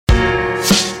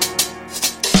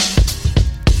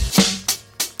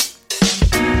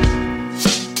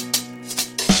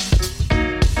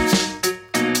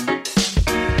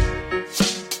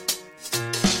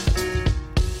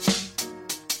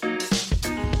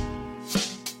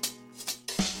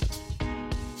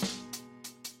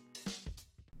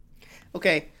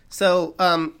Okay, so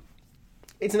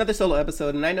it's another solo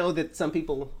episode, and I know that some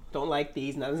people don't like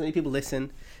these. Not as many people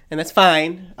listen, and that's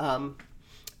fine.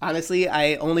 Honestly,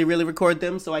 I only really record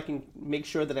them so I can make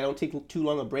sure that I don't take too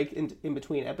long a break in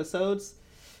between episodes.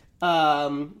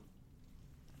 And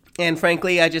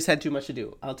frankly, I just had too much to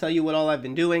do. I'll tell you what all I've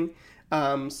been doing.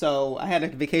 So I had a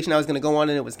vacation I was going to go on,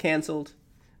 and it was canceled.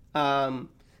 And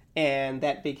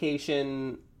that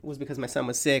vacation was because my son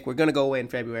was sick. We're going to go away in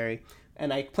February.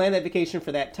 And I planned that vacation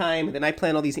for that time. And then I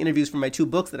planned all these interviews for my 2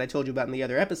 books that I told you about in the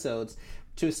other episodes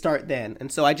to start then.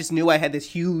 And so I just knew I had this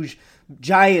huge,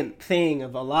 giant thing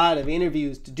of a lot of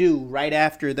interviews to do right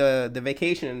after the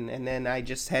vacation. And then I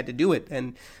just had to do it.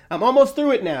 And I'm almost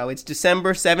through it now. It's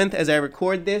December 7th as I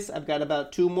record this. I've got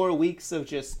about 2 more weeks of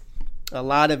just a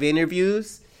lot of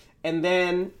interviews. And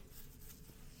then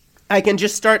I can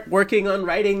just start working on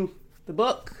writing the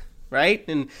book, right?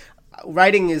 And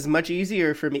writing is much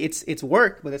easier for me. It's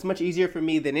work, but it's much easier for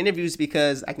me than interviews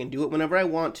because I can do it whenever I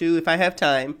want to if I have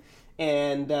time.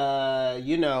 And,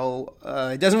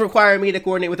 it doesn't require me to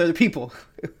coordinate with other people.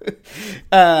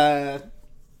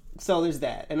 So there's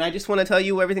that. And I just want to tell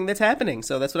you everything that's happening.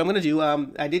 So that's what I'm going to do.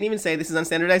 I didn't even say this is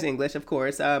unstandardized English, of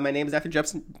course. My name is Dr.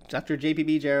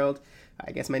 JPB Gerald.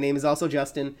 I guess my name is also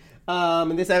Justin.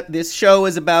 And this show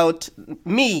is about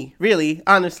me, really,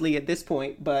 honestly, at this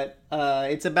point. But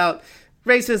it's about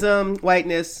racism,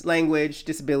 whiteness, language,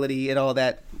 disability, and all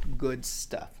that good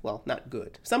stuff. Well, not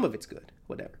good. Some of it's good.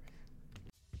 Whatever.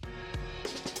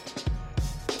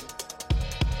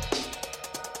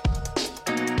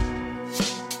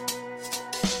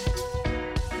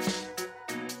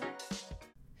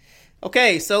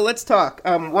 Okay, so let's talk.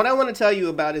 What I want to tell you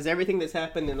about is everything that's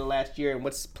happened in the last year and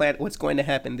what's going to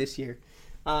happen this year.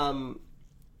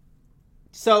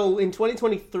 So in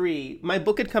 2023, my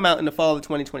book had come out in the fall of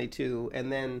 2022,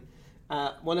 and then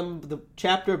one of the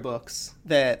chapter books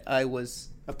that I was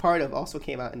a part of also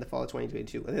came out in the fall of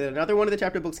 2022. And then another one of the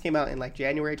chapter books came out in like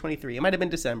January 23. It might have been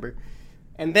December.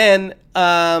 And then,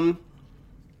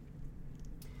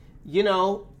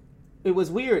 it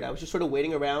was weird. I was just sort of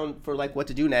waiting around for like what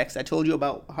to do next. I told you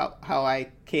about how I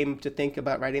came to think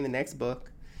about writing the next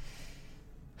book.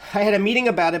 I had a meeting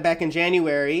about it back in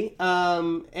January,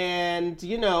 and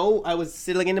I was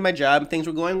settling into my job. Things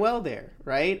were going well there,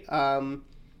 right?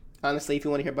 Honestly, if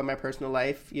you want to hear about my personal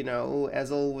life,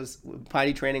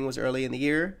 potty training was early in the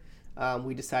year.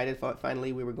 We decided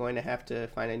finally we were going to have to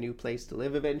find a new place to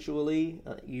live eventually.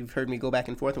 You've heard me go back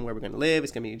and forth on where we're going to live.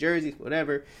 It's going to be New Jersey,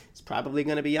 whatever. It's probably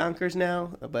going to be Yonkers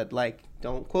now, but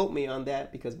don't quote me on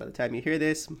that because by the time you hear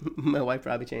this, my wife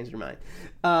probably changed her mind.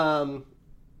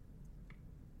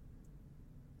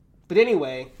 But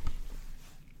anyway,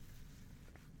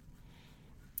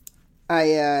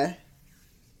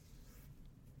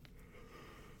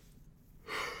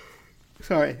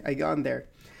 sorry, I got there.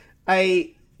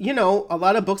 A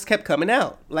lot of books kept coming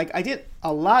out. Like, I did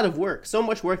a lot of work, so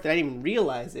much work that I didn't even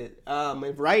realize it,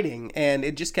 of writing, and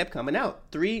it just kept coming out.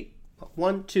 3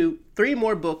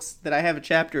 more books that I have a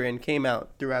chapter in came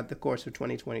out throughout the course of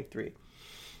 2023.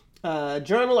 A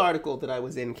journal article that I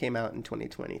was in came out in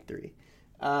 2023.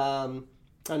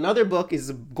 Another book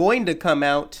is going to come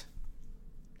out,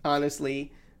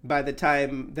 honestly, by the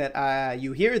time that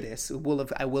you hear this.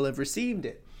 I will have received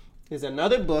it. There's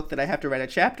another book that I have to write a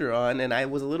chapter on, and I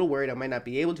was a little worried I might not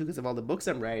be able to because of all the books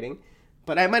I'm writing,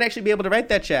 but I might actually be able to write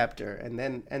that chapter. And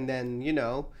then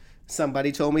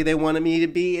somebody told me they wanted me to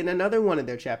be in another one of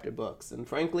their chapter books. And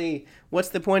frankly, what's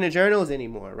the point of journals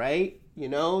anymore, right?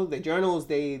 The journals,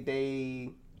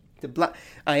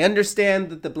 I understand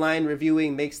that the blind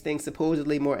reviewing makes things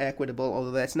supposedly more equitable,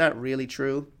 although that's not really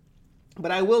true.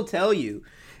 But I will tell you,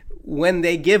 when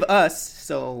they give us,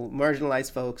 so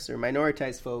marginalized folks or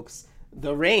minoritized folks,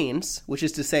 the reins, which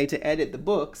is to say to edit the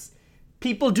books,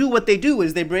 people do what they do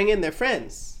is they bring in their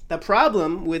friends. The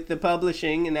problem with the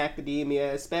publishing and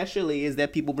academia especially is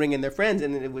that people bring in their friends,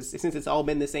 and since it's all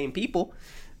been the same people,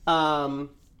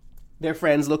 their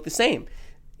friends look the same.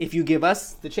 If you give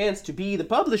us the chance to be the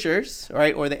publishers,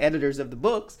 right, or the editors of the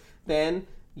books, then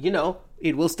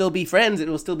it will still be friends, it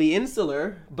will still be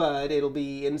insular, but it'll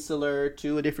be insular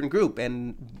to a different group.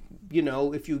 And,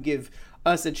 if you give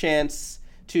us a chance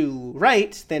to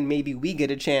write, then maybe we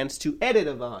get a chance to edit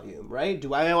a volume, right?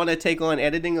 Do I want to take on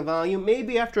editing a volume?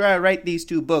 Maybe after I write these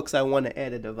 2 books, I want to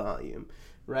edit a volume,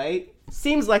 right?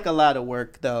 Seems like a lot of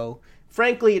work, though.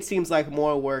 Frankly, it seems like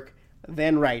more work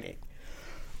than writing.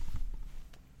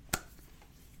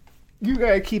 You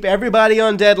gotta keep everybody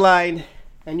on deadline,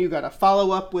 and you got to follow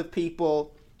up with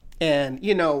people. And,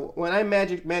 when I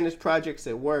manage projects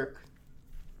at work,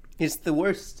 it's the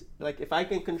worst. Like, if I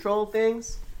can control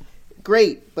things,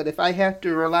 great. But if I have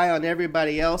to rely on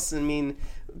everybody else, I mean,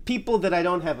 people that I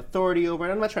don't have authority over,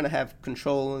 I'm not trying to have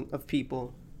control of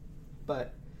people,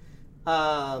 but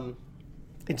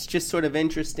it's just sort of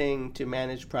interesting to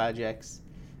manage projects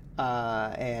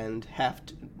and have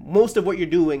to. Most of what you're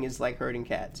doing is like herding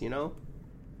cats,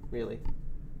 really.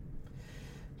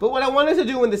 But what I wanted to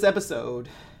do in this episode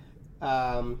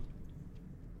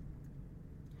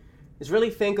is really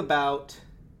think about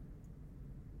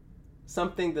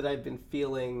something that I've been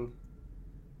feeling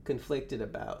conflicted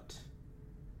about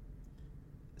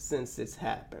since it's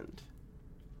happened.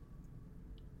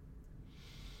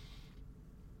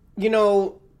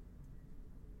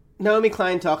 Naomi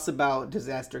Klein talks about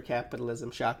disaster capitalism,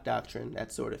 shock doctrine,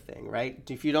 that sort of thing, right?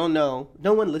 If you don't know,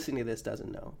 no one listening to this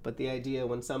doesn't know, but the idea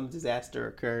when some disaster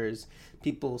occurs,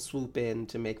 people swoop in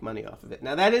to make money off of it.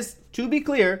 Now that is, to be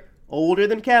clear, older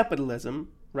than capitalism,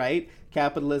 right?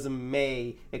 Capitalism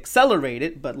may accelerate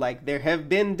it, but there have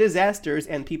been disasters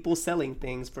and people selling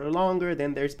things for longer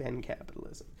than there's been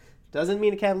capitalism. Doesn't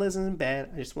mean that capitalism is bad.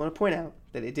 I just want to point out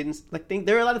that it didn't,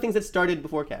 there are a lot of things that started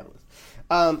before capitalism.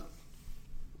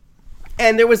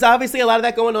 And there was obviously a lot of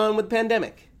that going on with the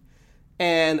pandemic.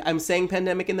 And I'm saying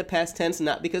pandemic in the past tense,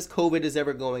 not because COVID is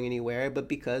ever going anywhere, but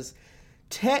because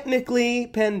technically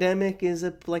pandemic is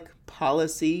a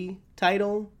policy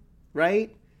title,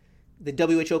 right? The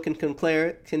WHO can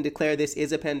declare this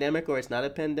is a pandemic or it's not a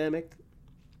pandemic.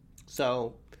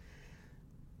 So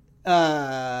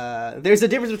there's a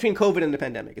difference between COVID and the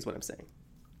pandemic is what I'm saying,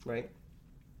 right?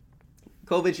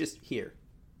 COVID's just here.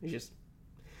 It's just,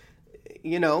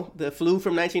 the flu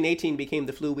from 1918 became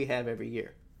the flu we have every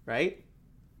year, right?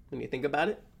 When you think about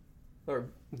it. Or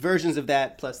versions of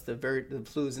that plus the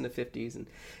flus in the 50s. And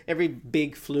every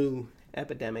big flu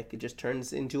epidemic, it just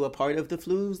turns into a part of the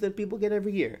flus that people get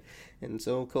every year. And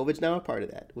so COVID's now a part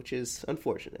of that, which is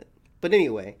unfortunate. But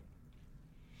anyway,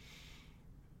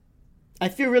 I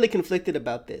feel really conflicted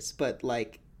about this, but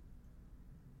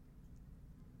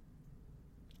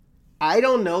I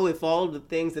don't know if all the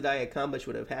things that I accomplished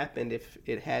would have happened if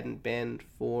it hadn't been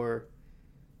for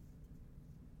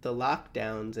the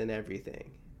lockdowns and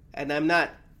everything. And I'm not,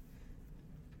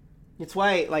 it's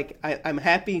why, I'm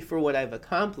happy for what I've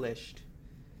accomplished,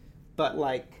 but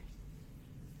I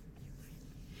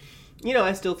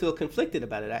still feel conflicted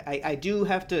about it. I do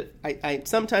have to, I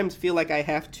sometimes feel like I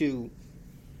have to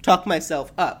talk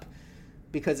myself up,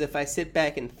 because if I sit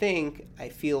back and think, I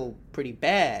feel pretty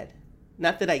bad.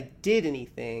 Not that I did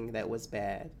anything that was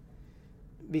bad,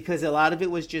 because a lot of it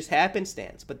was just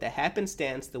happenstance. But the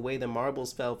happenstance, the way the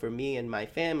marbles fell for me and my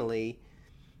family,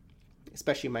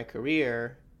 especially my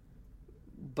career,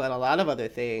 but a lot of other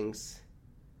things,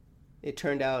 it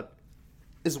turned out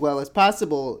as well as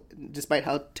possible, despite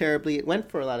how terribly it went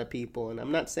for a lot of people. And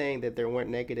I'm not saying that there weren't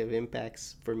negative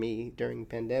impacts for me during the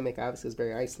pandemic. Obviously, I was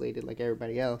very isolated like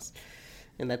everybody else,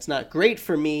 and that's not great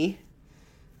for me.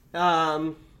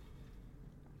 But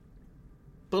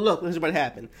look, this is what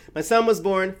happened. My son was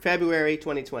born February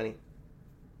 2020.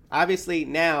 Obviously,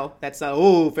 now, that's not,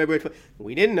 February 20.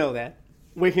 We didn't know that.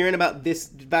 We're hearing about this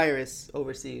virus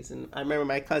overseas. And I remember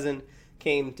my cousin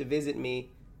came to visit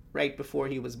me right before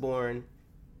he was born.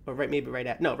 Or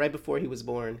right before he was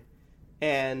born.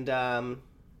 And,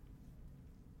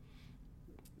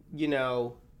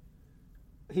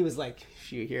 he was like,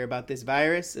 you hear about this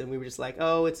virus? And we were just like,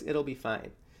 it'll be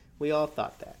fine. We all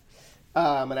thought that.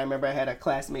 And I remember I had a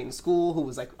classmate in school who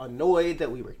was annoyed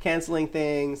that we were canceling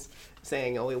things,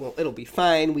 saying, it'll be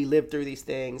fine. We lived through these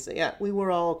things. Yeah, we were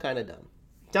all kind of dumb.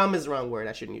 Dumb is the wrong word.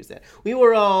 I shouldn't use that. We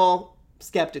were all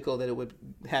skeptical that it would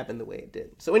happen the way it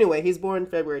did. So anyway, he's born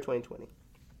February 2020.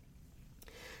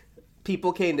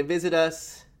 People came to visit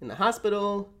us in the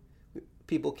hospital.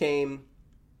 People came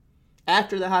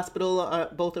after the hospital.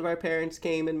 Both of our parents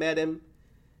came and met him.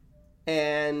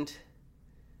 And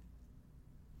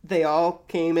they all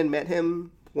came and met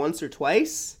him once or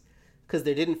twice because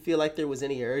they didn't feel like there was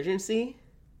any urgency.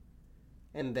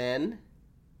 And then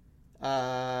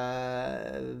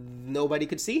nobody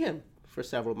could see him for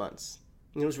several months.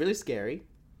 It was really scary.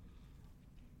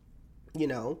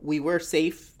 We were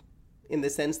safe in the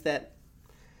sense that,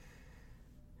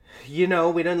 we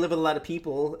didn't live with a lot of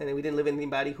people, and we didn't live with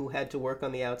anybody who had to work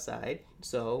on the outside.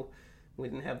 So we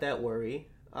didn't have that worry.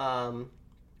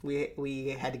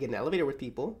 We had to get an elevator with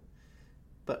people,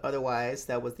 but otherwise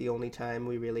that was the only time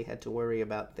we really had to worry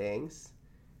about things.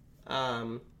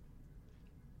 And,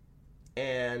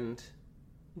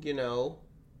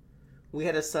 we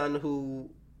had a son who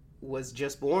was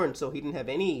just born, so he didn't have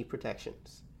any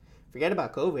protections. Forget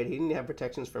about COVID, he didn't have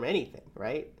protections from anything,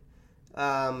 right?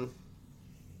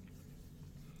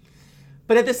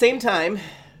 But at the same time,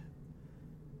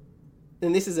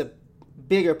 and this is a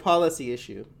bigger policy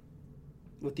issue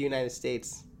with the United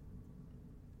States.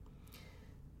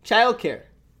 Childcare.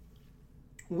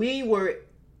 We were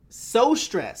so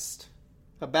stressed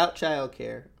about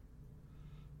childcare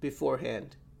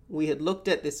beforehand. We had looked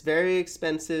at this very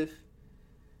expensive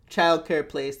childcare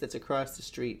place that's across the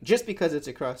street, just because it's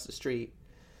across the street.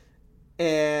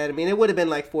 And I mean, it would have been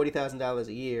like $40,000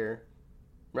 a year,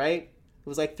 right? It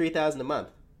was like $3,000 a month,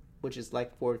 which is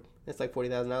like it's like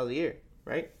 $40,000 a year,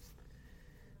 right?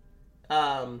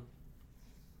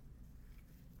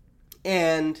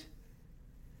 And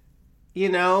you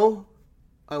know,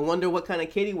 I wonder what kind of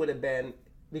kid he would have been,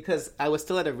 because I was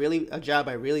still at a job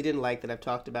I really didn't like that I've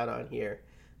talked about on here.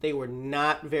 They were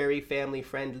not very family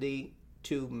friendly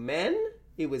to men.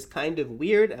 It was kind of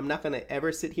weird. I'm not going to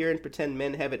ever sit here and pretend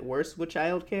men have it worse with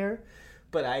childcare,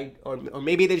 but or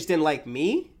maybe they just didn't like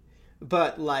me.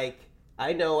 But like,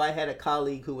 I know I had a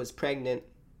colleague who was pregnant.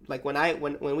 Like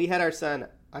when we had our son,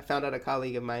 I found out a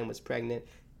colleague of mine was pregnant.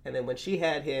 And then when she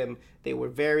had him, they were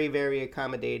very, very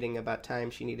accommodating about time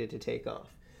she needed to take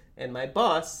off. And my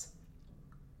boss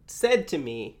said to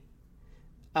me,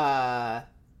 because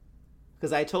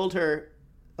I told her,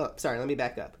 oh, sorry, let me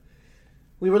back up.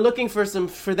 We were looking for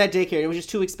that daycare. It was just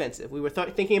too expensive. We were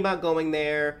thinking about going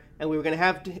there, and we were gonna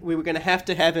have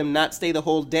to have him not stay the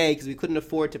whole day because we couldn't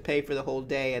afford to pay for the whole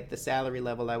day at the salary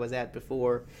level I was at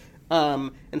before.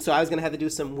 And so I was gonna have to do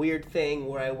some weird thing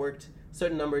where I worked a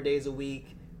certain number of days a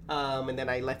week, and then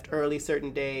I left early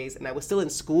certain days, and I was still in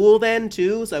school then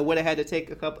too. So I would have had to take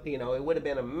a couple. You know, it would have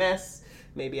been a mess.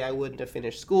 Maybe I wouldn't have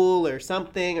finished school or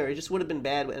something, or it just would have been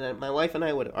bad. And my wife and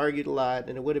I would have argued a lot,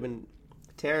 and it would have been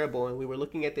terrible. And we were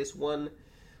looking at this one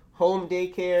home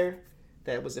daycare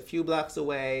that was a few blocks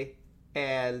away,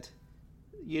 and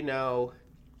you know,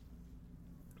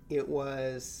 it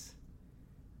was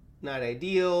not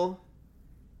ideal,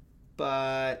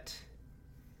 but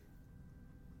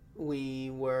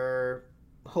we were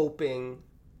hoping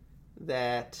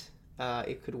that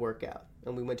it could work out.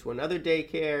 And we went to another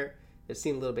daycare. It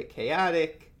seemed a little bit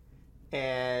chaotic,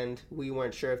 and we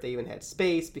weren't sure if they even had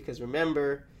space, because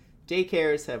remember,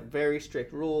 daycares have very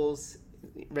strict rules,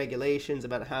 regulations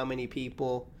about how many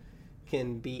people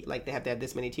can be, like they have to have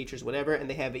this many teachers, whatever, and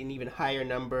they have an even higher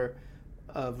number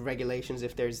of regulations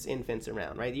if there's infants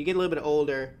around, right? You get a little bit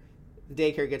older, the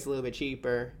daycare gets a little bit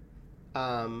cheaper,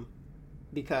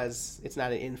 because it's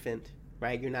not an infant,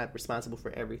 right? You're not responsible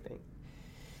for everything.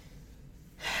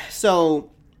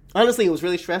 So honestly, it was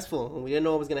really stressful, and we didn't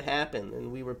know what was going to happen,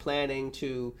 and we were planning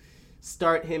to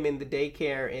start him in the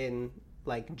daycare in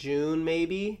like June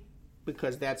maybe,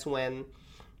 because that's when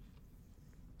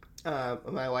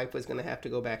my wife was going to have to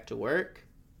go back to work,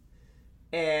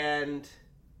 and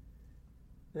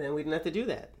then we didn't have to do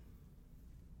that.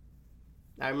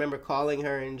 I remember calling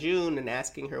her in June and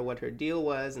asking her what her deal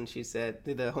was, and she said,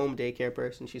 the home daycare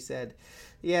person, she said,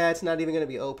 yeah, it's not even going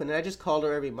to be open. And I just called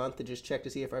her every month to just check to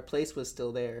see if our place was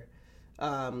still there.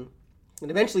 And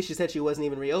eventually she said she wasn't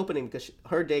even reopening because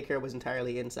her daycare was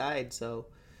entirely inside, so,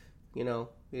 you know,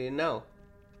 we didn't know.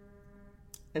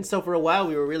 And so for a while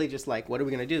we were really just like, what are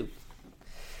we going to do?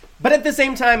 But at the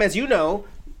same time, as you know,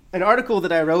 an article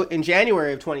that I wrote in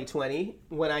January of 2020,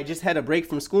 when I just had a break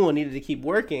from school and needed to keep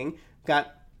working,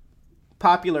 got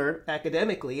popular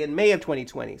academically in May of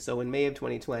 2020. So in May of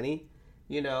 2020,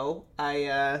 you know,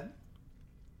 I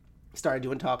started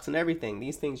doing talks and everything.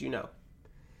 These things, you know.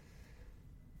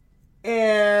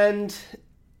 And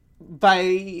by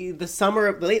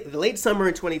the late summer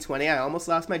in 2020, I almost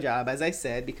lost my job, as I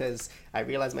said, because I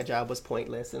realized my job was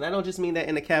pointless. And I don't just mean that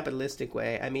in a capitalistic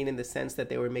way. I mean in the sense that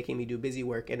they were making me do busy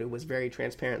work, and it was very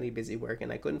transparently busy work,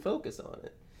 and I couldn't focus on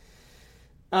it.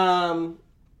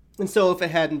 And so if it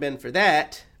hadn't been for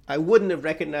that, I wouldn't have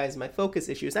recognized my focus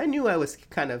issues. I knew I was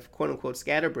kind of, quote unquote,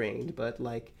 scatterbrained, but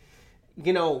like,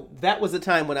 you know, that was a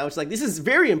time when I was like, this is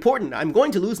very important. I'm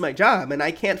going to lose my job, and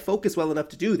I can't focus well enough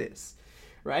to do this,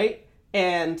 right?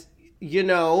 And, you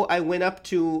know, I went up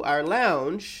to our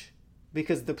lounge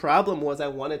because the problem was I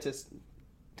wanted to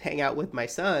hang out with my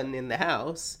son in the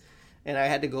house, and I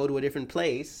had to go to a different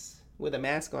place with a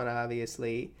mask on,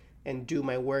 obviously, and do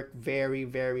my work very,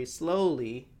 very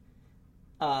slowly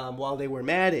while they were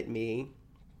mad at me.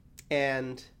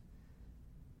 And,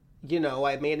 you know,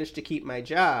 I managed to keep my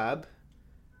job.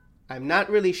 I'm not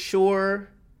really sure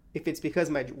if it's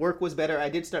because my work was better. I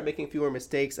did start making fewer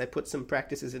mistakes. I put some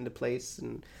practices into place,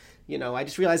 and, you know, I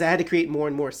just realized I had to create more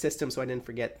and more systems so I didn't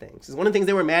forget things. 'Cause one of the things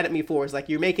they were mad at me for is like,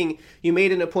 you made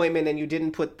an appointment and you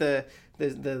didn't put the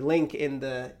link in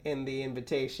the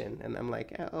invitation. And I'm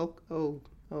like, oh,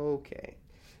 okay.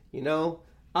 You know?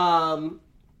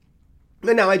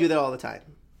 But now I do that all the time.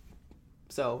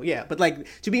 So yeah, but like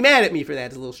to be mad at me for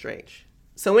that is a little strange.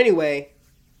 So anyway,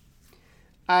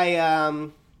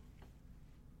 but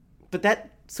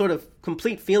that sort of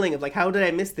complete feeling of like, how did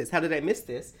I miss this? How did I miss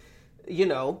this? You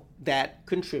know, that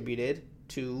contributed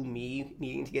to me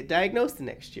needing to get diagnosed the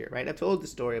next year, right? I've told the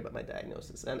story about my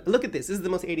diagnosis. And look at this. This is the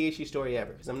most ADHD story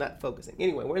ever because I'm not focusing.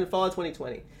 Anyway, we're in the fall of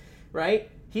 2020, right?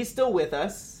 He's still with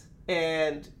us.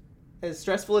 And as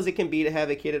stressful as it can be to have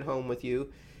a kid at home with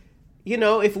you, you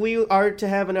know, if we are to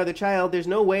have another child, there's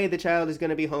no way the child is going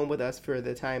to be home with us for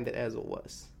the time that Ezel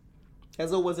was.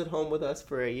 Ezel was at home with us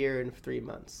for 1 year and 3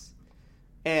 months.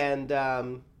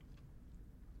 And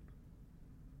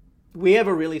we have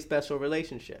a really special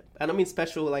relationship. I don't mean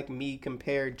special like me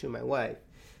compared to my wife.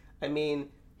 I mean,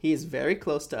 he is very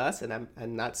close to us, and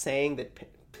I'm not saying that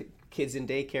kids in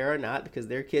daycare are not, because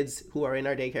there are kids who are in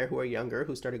our daycare who are younger,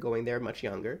 who started going there much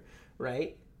younger,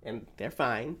 right? And they're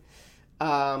fine.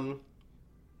 And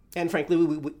frankly,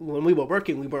 when we were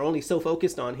working, we were only so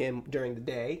focused on him during the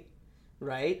day,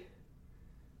 right?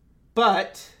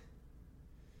 But,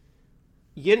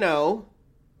 you know,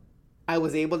 I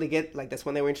was able to get, like, that's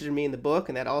when they were interested in me in the book,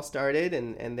 and that all started,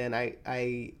 and then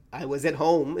I was at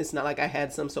home. It's not like I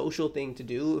had some social thing to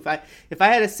do. If I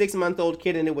had a 6-month-old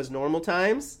kid and it was normal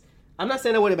times, I'm not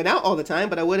saying I would have been out all the time,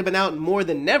 but I would have been out more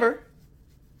than never,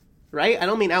 right? I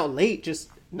don't mean out late, just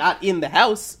not in the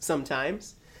house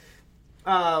sometimes.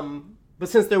 But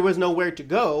since there was nowhere to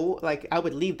go, like, I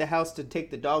would leave the house to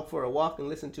take the dog for a walk and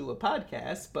listen to a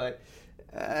podcast, but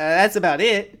that's about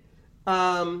it.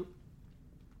 I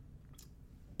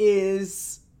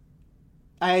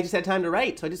just had time to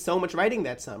write. So I did so much writing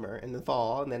that summer in the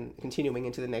fall, and then continuing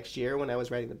into the next year when I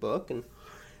was writing the book. And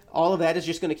all of that is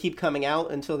just going to keep coming out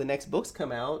until the next books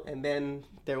come out, and then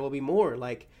there will be more.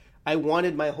 Like, I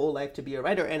wanted my whole life to be a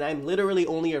writer, and I'm literally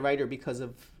only a writer because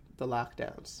of the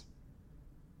lockdowns.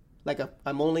 Like,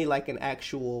 I'm only like an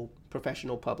actual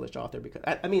professional published author because,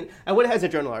 I mean, I would have had some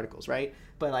journal articles, right?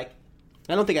 But like,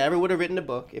 I don't think I ever would have written a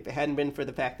book if it hadn't been for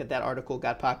the fact that that article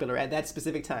got popular at that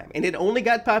specific time. And it only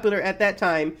got popular at that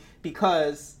time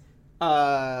because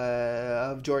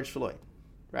of George Floyd,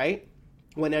 right?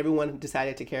 When everyone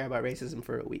decided to care about racism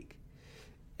for a week.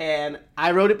 And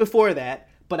I wrote it before that,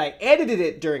 but I edited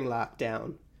it during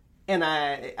lockdown. And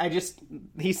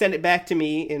he sent it back to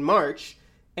me in March,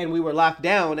 and we were locked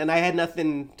down, and I had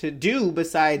nothing to do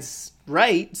besides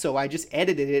write, so I just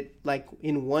edited it like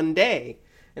in one day.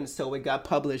 And so it got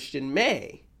published in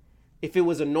May. If it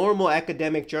was a normal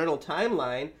academic journal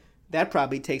timeline, that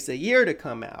probably takes a year to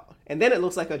come out. And then it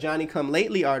looks like a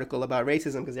Johnny-come-lately article about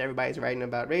racism because everybody's writing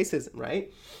about racism,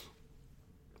 right?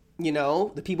 You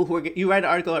know, the people you write an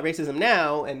article about racism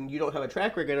now and you don't have a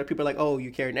track record, people are like, oh,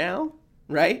 you care now,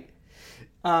 right?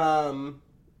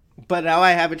 But now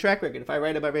I have a track record. If I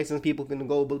write about racism, people can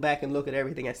go back and look at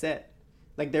everything I said.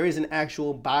 Like, there is an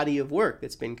actual body of work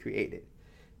that's been created.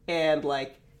 And,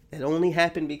 like, it only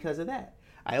happened because of that.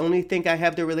 I only think I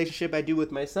have the relationship I do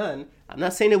with my son. I'm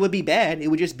not saying it would be bad. It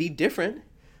would just be different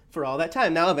for all that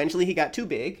time. Now, eventually, he got too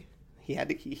big. He had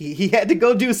to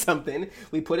go do something.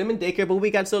 We put him in daycare, but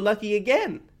we got so lucky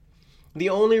again. The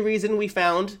only reason we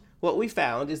found what we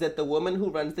found is that the woman who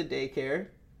runs the daycare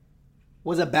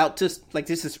was about to, like,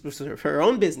 this is her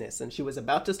own business, and she was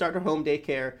about to start her home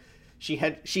daycare. She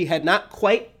had not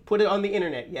quite put it on the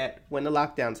internet yet when the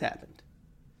lockdowns happened.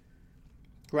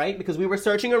 Right? Because we were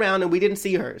searching around and we didn't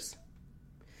see hers.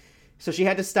 So she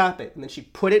had to stop it. And then she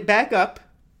put it back up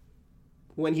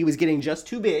when he was getting just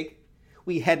too big.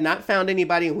 We had not found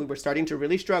anybody and we were starting to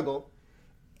really struggle.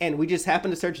 And we just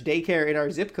happened to search daycare in our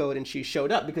zip code and she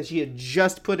showed up because she had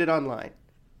just put it online.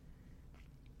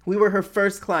 We were her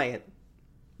first client.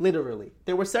 Literally.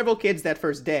 There were several kids that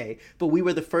first day, but we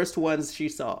were the first ones she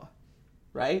saw.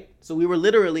 Right? So we were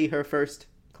literally her first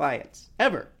clients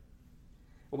ever.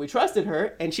 Well, we trusted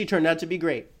her, and she turned out to be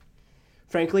great.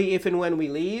 Frankly, if and when we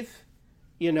leave,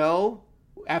 you know,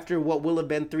 after what will have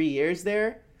been 3 years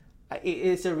there,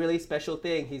 it's a really special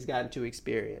thing he's gotten to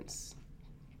experience.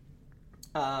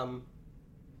 And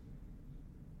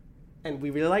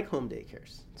we really like home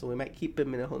daycares, so we might keep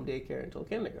him in a home daycare until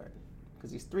kindergarten,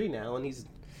 because he's 3 now, and he's,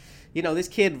 you know, this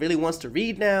kid really wants to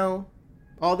read now.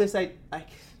 All this,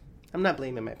 I'm not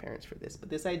blaming my parents for this, but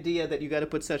this idea that you got to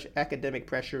put such academic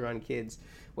pressure on kids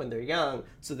when they're young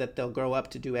so that they'll grow up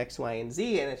to do X, Y, and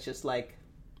Z, and it's just like,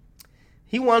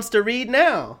 he wants to read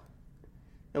now.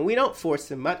 And we don't force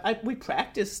him much. We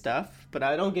practice stuff, but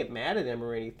I don't get mad at him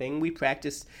or anything. We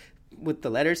practice with the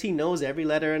letters. He knows every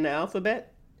letter in the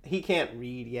alphabet. He can't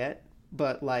read yet,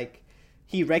 but, like,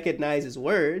 he recognizes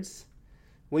words.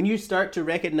 When you start to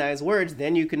recognize words,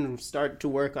 then you can start to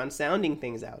work on sounding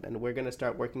things out. And we're going to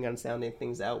start working on sounding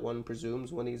things out, one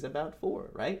presumes, when he's about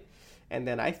 4, right? And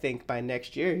then I think by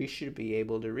next year, he should be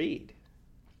able to read.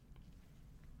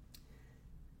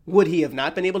 Would he have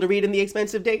not been able to read in The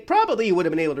Expensive Date? Probably he would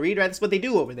have been able to read, right? That's what they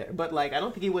do over there. But, like, I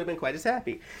don't think he would have been quite as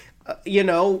happy.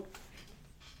 I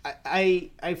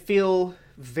feel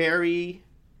very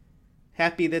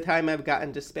happy the time I've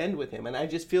gotten to spend with him. And I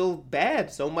just feel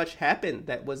bad. So much happened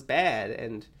that was bad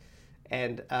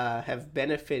and have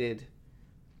benefited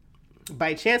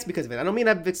by chance because of it. I don't mean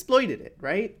I've exploited it,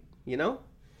 right?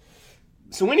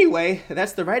 So anyway,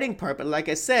 that's the writing part. But like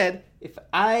I said, if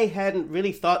I hadn't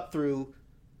really thought through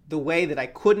the way that I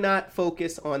could not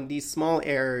focus on these small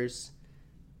errors,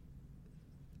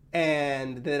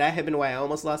 and that have been why I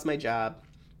almost lost my job,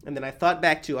 and then I thought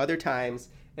back to other times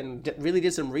and really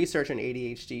did some research on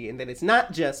ADHD, and that it's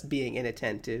not just being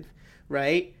inattentive,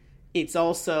 right? It's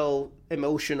also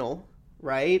emotional,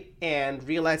 right? And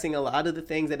realizing a lot of the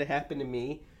things that had happened to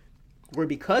me were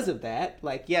because of that.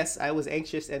 Like, yes, I was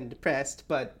anxious and depressed,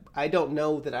 but I don't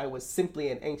know that I was simply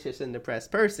an anxious and depressed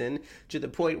person, to the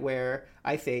point where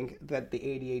I think that the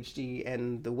ADHD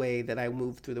and the way that I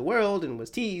moved through the world and was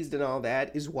teased and all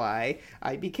that is why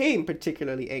I became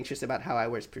particularly anxious about how I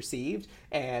was perceived.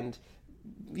 And,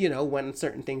 when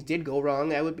certain things did go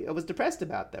wrong, I was depressed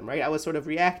about them, right? I was sort of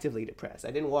reactively depressed.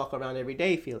 I didn't walk around every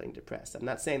day feeling depressed. I'm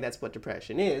not saying that's what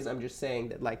depression is. I'm just saying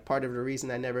that, like, part of the reason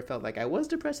I never felt like I was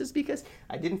depressed is because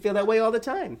I didn't feel that way all the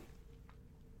time.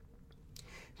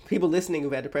 People listening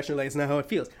who've had depression are like, it's not how it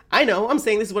feels. I know. I'm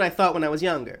saying this is what I thought when I was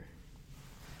younger.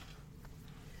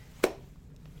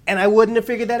 And I wouldn't have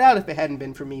figured that out if it hadn't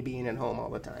been for me being at home all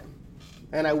the time.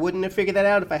 And I wouldn't have figured that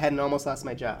out if I hadn't almost lost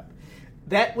my job.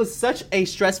 That was such a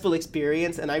stressful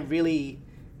experience, and I really,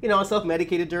 I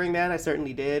self-medicated during that. I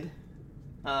certainly did.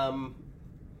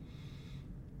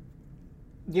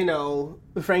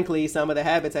 Frankly, some of the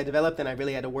habits I developed and I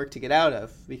really had to work to get out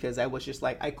of, because I was just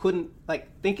like, I couldn't,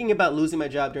 thinking about losing my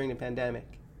job during the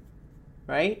pandemic,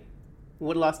 right?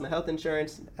 Would have lost my health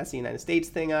insurance. That's the United States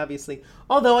thing, obviously.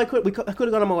 Although I could have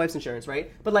gone on my wife's insurance,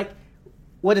 right? But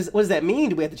what does that mean?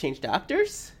 Do we have to change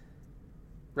doctors?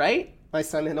 Right? My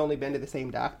son had only been to the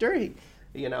same doctor.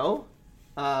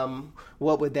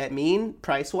 What would that mean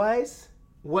price-wise?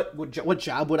 What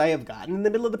job would I have gotten in the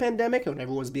middle of the pandemic when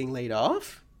everyone was being laid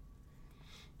off?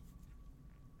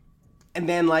 And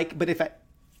then but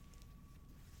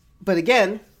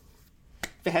again,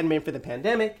 if it hadn't been for the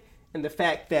pandemic and the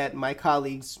fact that my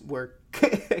colleagues were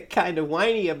kind of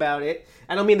whiny about it,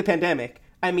 I don't mean the pandemic.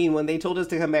 I mean, when they told us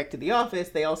to come back to the office,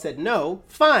 they all said no,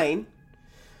 fine.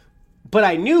 But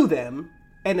I knew them,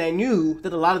 and I knew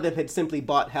that a lot of them had simply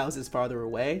bought houses farther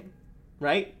away,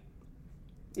 right?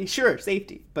 Sure,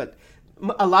 safety, but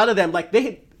a lot of them,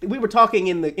 we were talking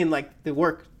in the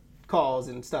work calls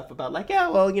and stuff about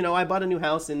I bought a new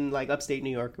house in upstate New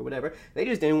York or whatever. They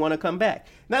just didn't want to come back.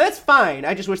 Now that's fine.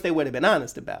 I just wish they would have been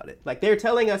honest about it. They're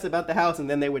telling us about the house, and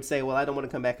then they would say, well, I don't want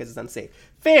to come back because it's unsafe.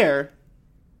 Fair,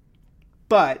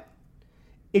 but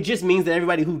it just means that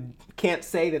everybody who can't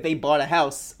say that they bought a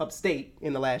house upstate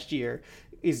in the last year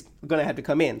is going to have to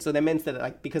come in. So that meant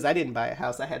that because I didn't buy a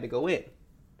house, I had to go in.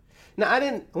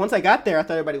 Now, once I got there, I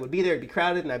thought everybody would be there, it'd be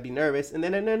crowded, and I'd be nervous. And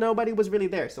then nobody was really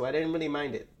there, so I didn't really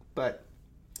mind it. But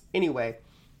anyway.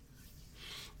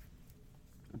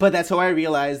 But that's how I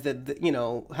realized that,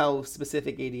 how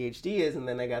specific ADHD is. And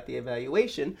then I got the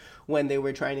evaluation when they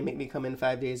were trying to make me come in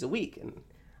 5 days a week. And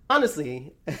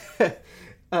honestly,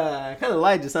 I kind of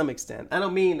lied to some extent. I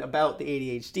don't mean about the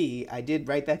ADHD. I did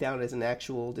write that down as an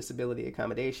actual disability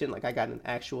accommodation. I got an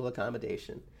actual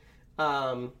accommodation.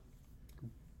 But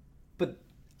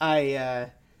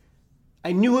I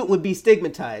knew it would be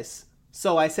stigmatized.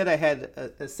 So I said I had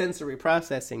a sensory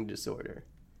processing disorder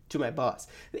to my boss.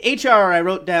 The HR, I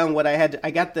wrote down what I had.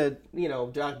 I got the,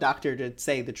 doctor to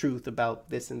say the truth about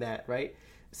this and that, right?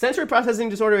 Sensory processing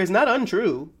disorder is not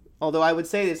untrue. Although I would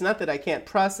say it's not that I can't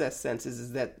process senses,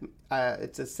 is that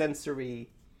it's a sensory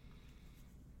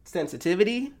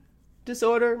sensitivity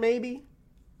disorder, maybe,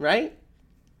 right?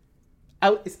 I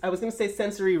was going to say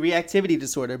sensory reactivity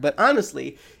disorder, but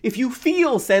honestly, if you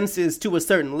feel senses to a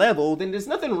certain level, then there's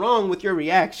nothing wrong with your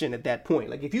reaction at that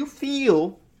point. If you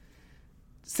feel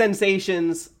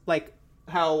sensations like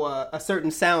how a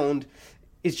certain sound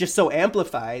is just so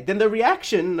amplified, then the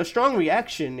reaction, a strong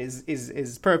reaction,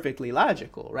 is perfectly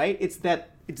logical, right? It's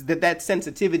that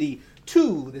sensitivity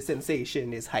to the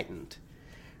sensation is heightened.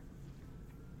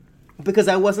 Because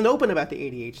I wasn't open about the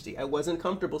ADHD. I wasn't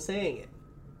comfortable saying it.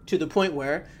 To the point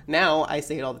where now I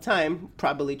say it all the time,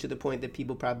 probably to the point that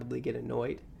people probably get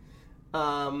annoyed.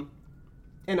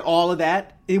 And all of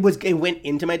that, it went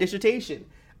into my dissertation.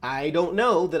 I don't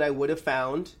know that I would have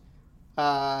found.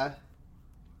 My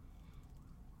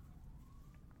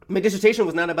dissertation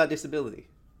was not about disability.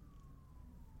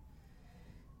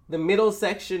 The middle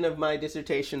section of my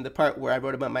dissertation, the part where I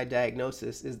wrote about my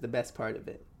diagnosis, is the best part of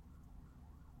it.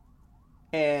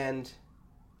 And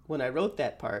when I wrote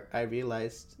that part, I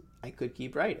realized I could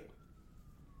keep writing.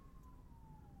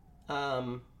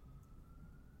 I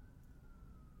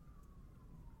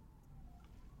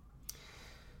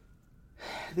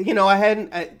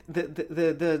hadn't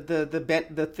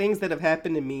the things that have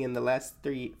happened to me in the last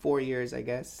 3-4 years, I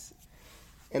guess,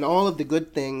 and all of the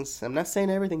good things. I'm not saying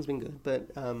everything's been good, but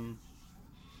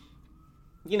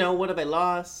what have I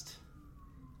lost?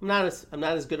 I'm not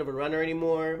as good of a runner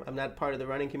anymore. I'm not part of the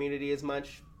running community as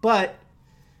much, but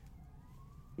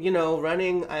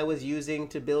running I was using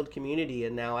to build community,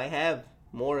 and now I have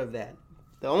more of that.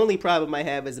 The only problem I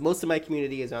have is most of my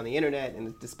community is on the internet and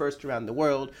it's dispersed around the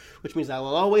world, which means I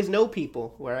will always know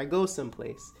people where I go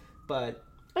someplace. But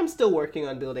I'm still working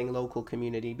on building local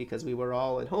community because we were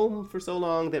all at home for so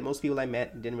long that most people I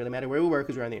met, it didn't really matter where we were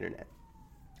because we were on the internet.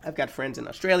 I've got friends in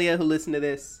Australia who listen to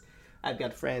this. I've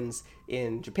got friends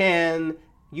in Japan,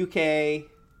 UK.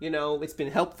 It's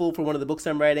been helpful for one of the books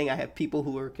I'm writing. I have people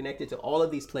who are connected to all of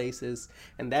these places,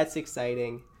 and that's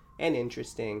exciting and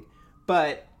interesting.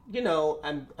 But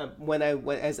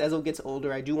as Ezel gets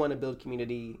older, I do want to build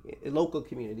community, local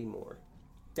community more.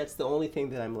 That's the only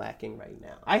thing that I'm lacking right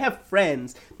now. I have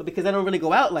friends, but because I don't really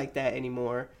go out like that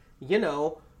anymore,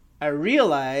 I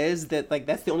realize that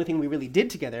that's the only thing we really did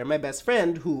together. And my best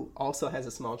friend, who also has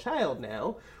a small child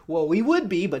now, well, we would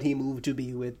be, but he moved to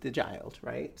be with the child,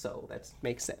 right? So that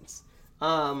makes sense.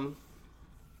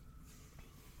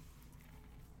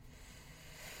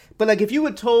 But if you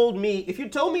told me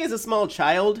as a small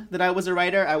child that I was a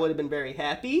writer, I would have been very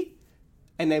happy.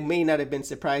 And that may not have been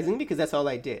surprising because that's all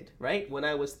I did, right? When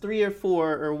I was 3 or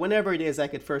 4 or whenever it is I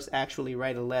could first actually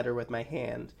write a letter with my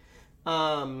hand,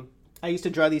 I used to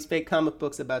draw these fake comic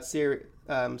books about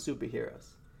superheroes.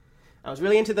 I was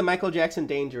really into the Michael Jackson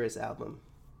Dangerous album.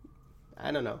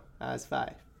 I don't know. I was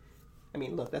 5. I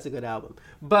mean, look, that's a good album.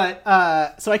 But,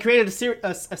 so I created a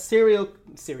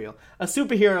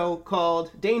superhero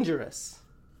called Dangerous.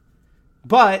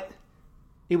 But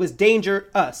it was Danger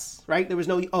Us, right? There was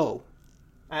no O.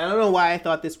 I don't know why I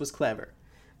thought this was clever.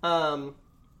 But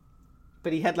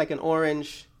he had an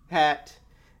orange hat,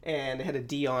 and it had a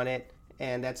D on it.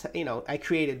 And that's, I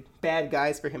created bad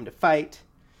guys for him to fight.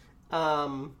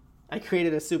 I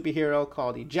created a superhero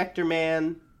called Ejector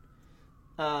Man.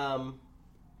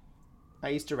 I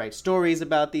used to write stories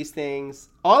about these things.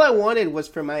 All I wanted was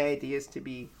for my ideas to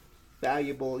be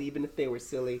valuable, even if they were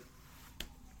silly.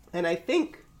 And I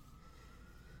think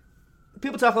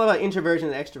people talk a lot about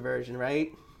introversion and extroversion,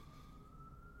 right?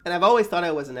 And I've always thought I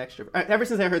was an extrovert. Ever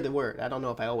since I heard the word. I don't know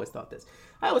if I always thought this.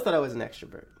 I always thought I was an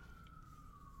extrovert.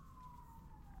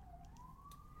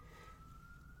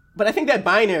 But I think that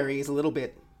binary is a little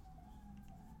bit...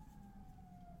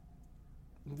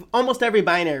 Almost every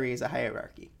binary is a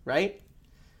hierarchy, right?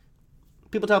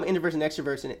 People talk about introverts and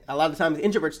extroverts, and a lot of times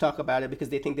introverts talk about it because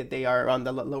they think that they are on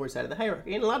the lower side of the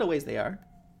hierarchy. In a lot of ways they are.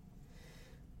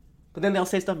 But then they'll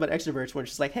say stuff about extroverts where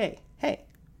it's just like, hey,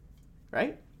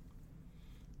 right?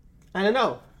 I don't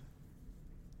know.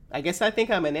 I guess I think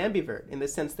I'm an ambivert in the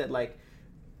sense that,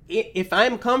 if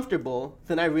I'm comfortable,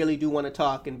 then I really do want to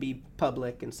talk and be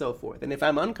public and so forth. And if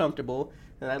I'm uncomfortable,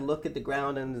 then I look at the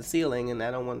ground and the ceiling and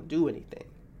I don't want to do anything.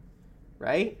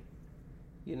 Right?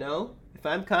 If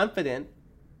I'm confident,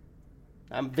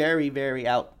 I'm very, very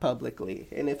out publicly.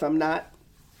 And if I'm not,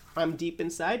 I'm deep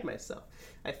inside myself.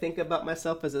 I think about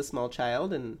myself as a small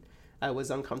child, and I was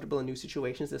uncomfortable in new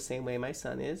situations the same way my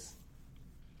son is.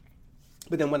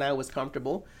 But then when I was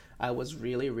comfortable, I was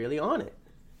really, really on it.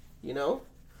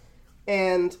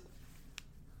 And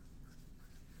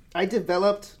I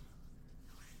developed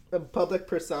a public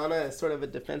persona as sort of a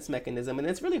defense mechanism, and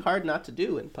it's really hard not to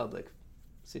do in public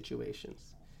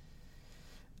situations.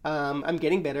 I'm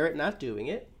getting better at not doing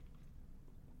it.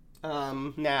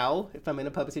 Now, if I'm in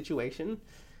a public situation,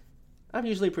 I'm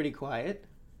usually pretty quiet.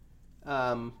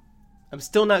 I'm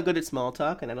still not good at small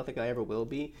talk, and I don't think I ever will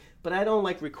be, but I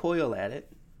don't recoil at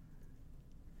it.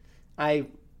 I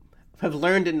have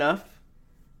learned enough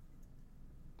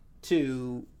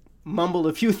to mumble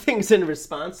a few things in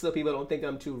response so people don't think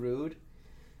I'm too rude.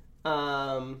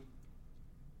 And,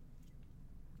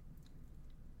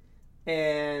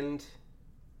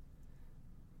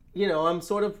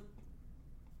 I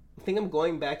think I'm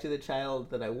going back to the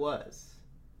child that I was.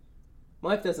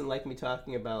 My wife doesn't like me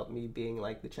talking about me being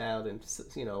like the child and,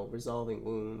 resolving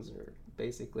wounds or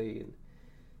basically.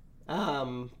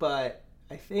 But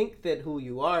I think that who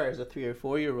you are as a 3 or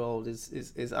 4 year old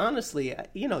is honestly,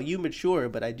 you mature,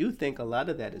 but I do think a lot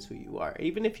of that is who you are.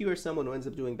 Even if you are someone who ends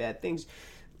up doing bad things,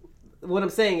 what I'm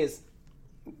saying is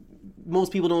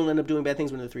most people don't end up doing bad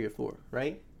things when they're 3 or 4,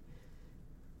 right?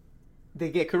 They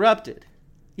get corrupted.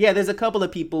 Yeah, there's a couple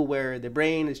of people where the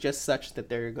brain is just such that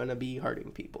they're going to be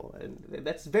hurting people. And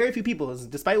that's very few people,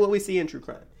 despite what we see in true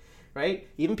crime, right?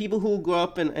 Even people who grow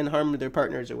up and harm their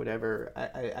partners or whatever,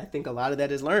 I think a lot of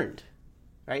that is learned,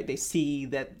 right? They see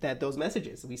that those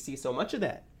messages. We see so much of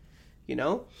that,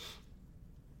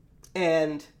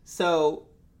 And so,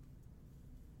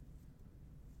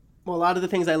 a lot of the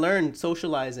things I learned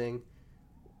socializing,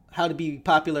 how to be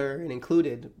popular and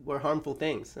included, were harmful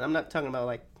things. And I'm not talking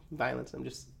about, violence. I'm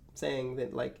just saying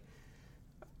that,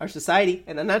 our society,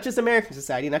 and not just American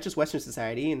society, not just Western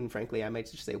society, and frankly, I might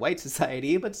just say white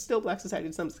society, but still black society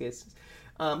in some cases,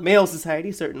 male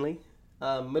society, certainly,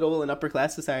 middle and upper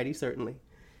class society, certainly,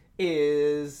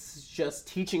 is just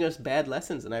teaching us bad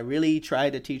lessons. And I really try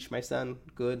to teach my son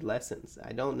good lessons.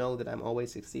 I don't know that I'm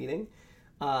always succeeding.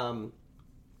 One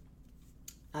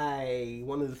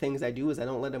of the things I do is I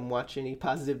don't let him watch any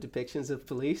positive depictions of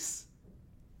police.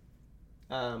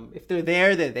 If they're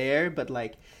there, they're there, but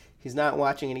he's not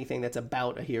watching anything that's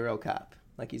about a hero cop.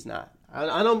 He's not.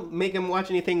 I don't make him watch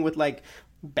anything with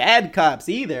bad cops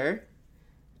either.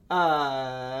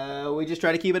 We just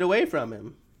try to keep it away from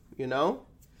him,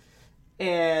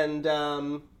 And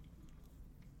I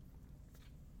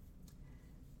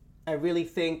really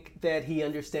think that he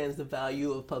understands the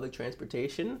value of public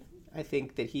transportation. I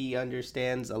think that he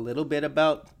understands a little bit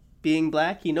about being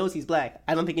black. He knows he's black.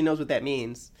 I don't think he knows what that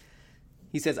means.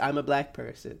 He says, I'm a black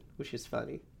person, which is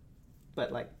funny.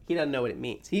 But, he doesn't know what it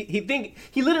means. He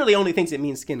literally only thinks it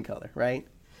means skin color, right?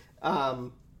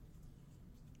 I'll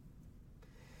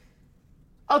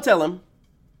tell him.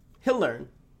 He'll learn.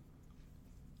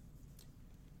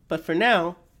 But for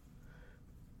now,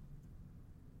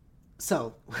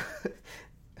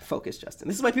 focus, Justin.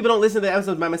 This is why people don't listen to the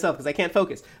episodes by myself, because I can't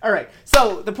focus. All right.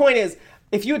 So the point is,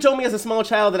 if you had told me as a small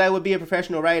child that I would be a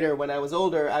professional writer when I was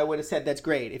older, I would have said, that's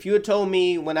great. If you had told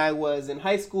me when I was in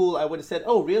high school, I would have said,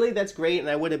 oh, really? That's great. And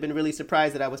I would have been really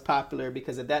surprised that I was popular,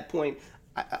 because at that point,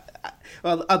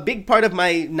 a big part of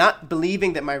my not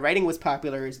believing that my writing was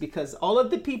popular is because all of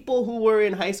the people who were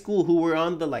in high school who were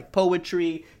on the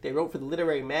poetry, they wrote for the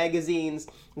literary magazines,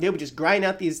 they would just grind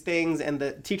out these things, and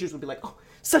the teachers would be like, oh,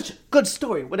 such a good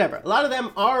story, whatever. A lot of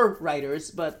them are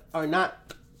writers, but are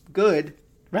not good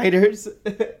writers.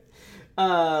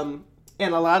 And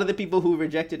a lot of the people who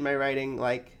rejected my writing,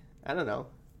 I don't know,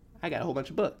 I got a whole bunch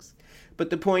of books. But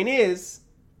the point is,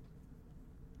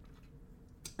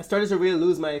 I started to really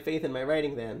lose my faith in my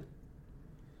writing then.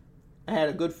 I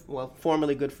had a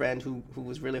formerly good friend who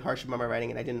was really harsh about my writing,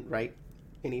 and I didn't write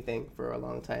anything for a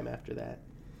long time after that.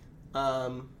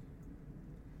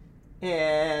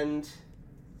 And,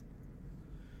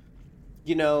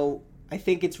 I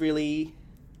think it's really...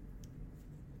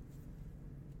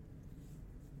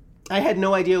 I had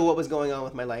no idea what was going on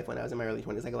with my life when I was in my early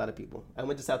 20s, like a lot of people. I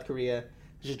went to South Korea,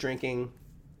 just drinking,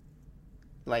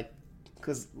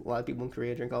 because a lot of people in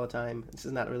Korea drink all the time. This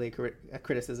is not really a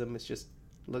criticism. It's just,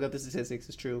 look up the statistics.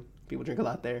 It's true. People drink a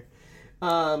lot there.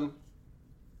 I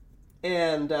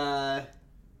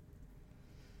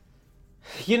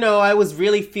was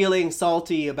really feeling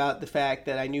salty about the fact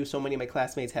that I knew so many of my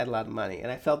classmates had a lot of money.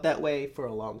 And I felt that way for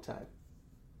a long time.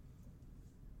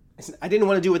 I didn't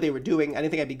want to do what they were doing. I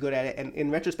didn't think I'd be good at it. And in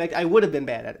retrospect, I would have been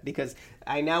bad at it, because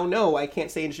I now know I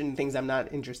can't stay interested in things I'm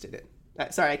not interested in.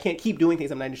 I can't keep doing things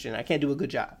I'm not interested in. I can't do a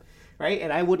good job, right?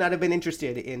 And I would not have been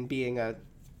interested in being a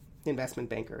investment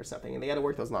banker or something. And they got to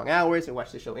work those long hours and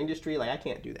watch the show Industry. I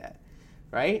can't do that,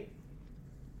 right?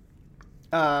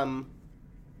 I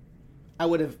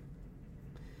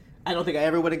don't think I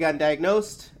ever would have gotten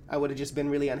diagnosed. I would have just been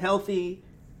really unhealthy.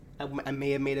 I may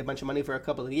have made a bunch of money for a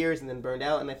couple of years and then burned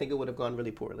out, and I think it would have gone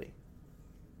really poorly.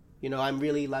 I'm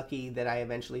really lucky that I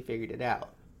eventually figured it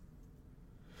out.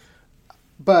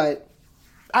 But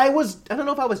I don't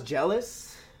know if I was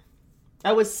jealous.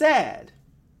 I was sad.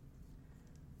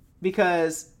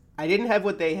 Because I didn't have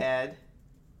what they had,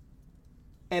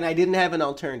 and I didn't have an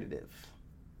alternative.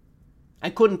 I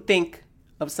couldn't think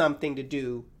of something to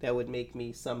do that would make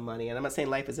me some money. And I'm not saying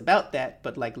life is about that,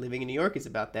 but living in New York is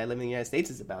about that. Living in the United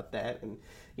States is about that. And,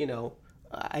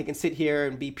 I can sit here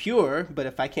and be pure, but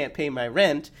if I can't pay my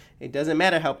rent, it doesn't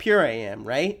matter how pure I am,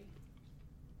 right?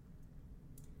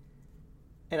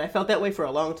 And I felt that way for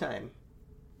a long time.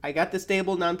 I got the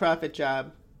stable nonprofit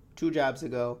job 2 jobs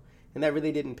ago, and that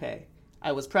really didn't pay.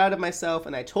 I was proud of myself,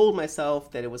 and I told myself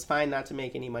that it was fine not to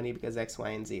make any money because X, Y,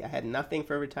 and Z. I had nothing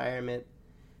for retirement.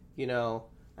 You know,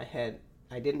 I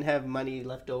didn't have money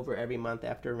left over every month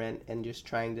after rent, and just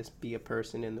trying to be a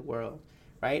person in the world,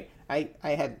 right? I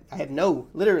had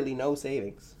literally no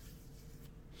savings.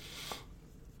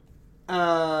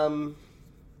 And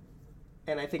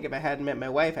I think if I hadn't met my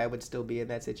wife, I would still be in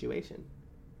that situation.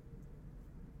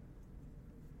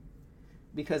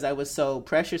 Because I was so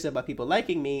precious about people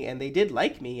liking me, and they did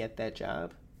like me at that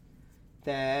job,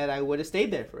 that I would have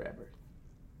stayed there forever.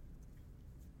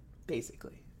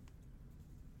 Basically.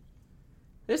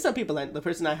 There's some people, the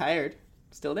person I hired,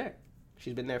 still there.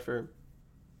 She's been there for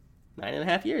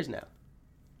 9.5 years now.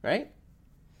 Right?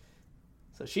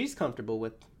 So she's comfortable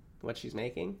with what she's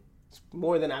making. It's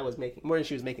more than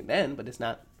she was making then, but it's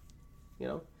not, you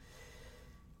know.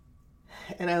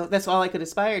 And that's all I could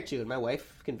aspire to. And my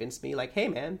wife convinced me, like, hey,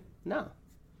 man, no.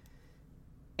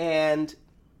 And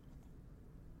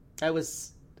I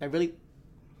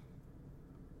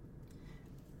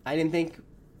didn't think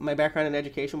my background in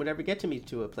education would ever get to me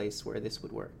to a place where this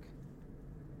would work.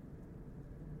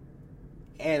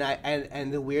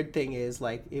 And the weird thing is,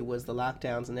 like, it was the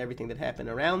lockdowns and everything that happened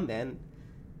around then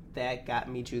that got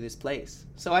me to this place.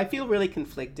 So I feel really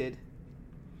conflicted.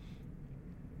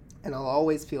 And I'll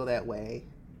always feel that way.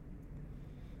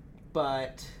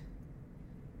 But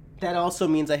that also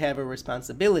means I have a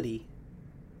responsibility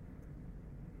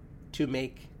to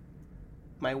make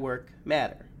my work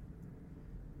matter.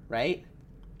 Right?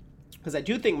 Because I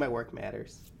do think my work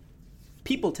matters.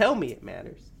 People tell me it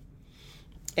matters.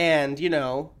 And, you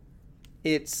know,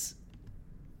 it's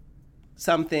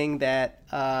something that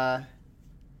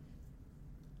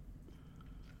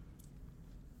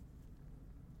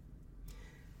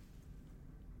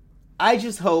I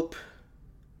just hope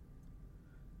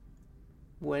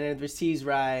when the seas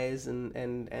rise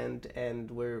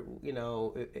and we're, you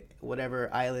know,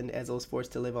 whatever island Ezel's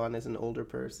forced to live on as an older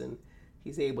person,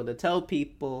 he's able to tell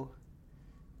people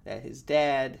that his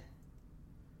dad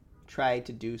tried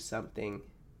to do something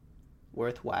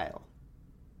worthwhile.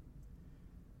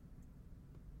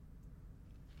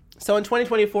 So in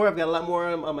 2024, I've got a lot more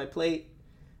on my plate.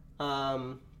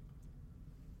 And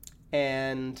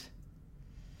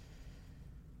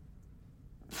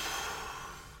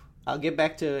I'll get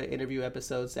back to interview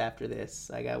episodes after this.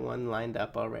 I got one lined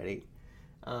up already.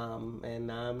 And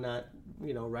now I'm not,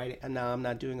 you know, writing. Now I'm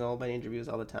not doing all my interviews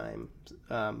all the time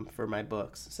for my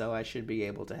books. So I should be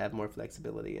able to have more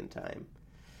flexibility in time.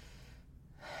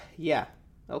 Yeah.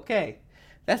 Okay.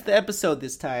 That's the episode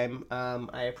this time.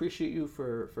 I appreciate you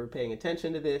for paying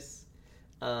attention to this.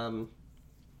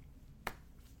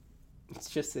 It's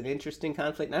just an interesting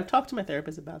conflict. And I've talked to my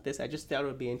therapist about this. I just thought it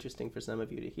would be interesting for some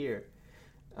of you to hear.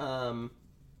 You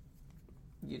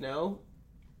know,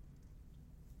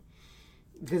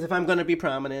 because if I'm going to be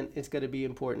prominent, it's going to be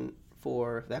important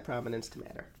for that prominence to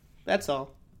matter. That's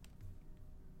all.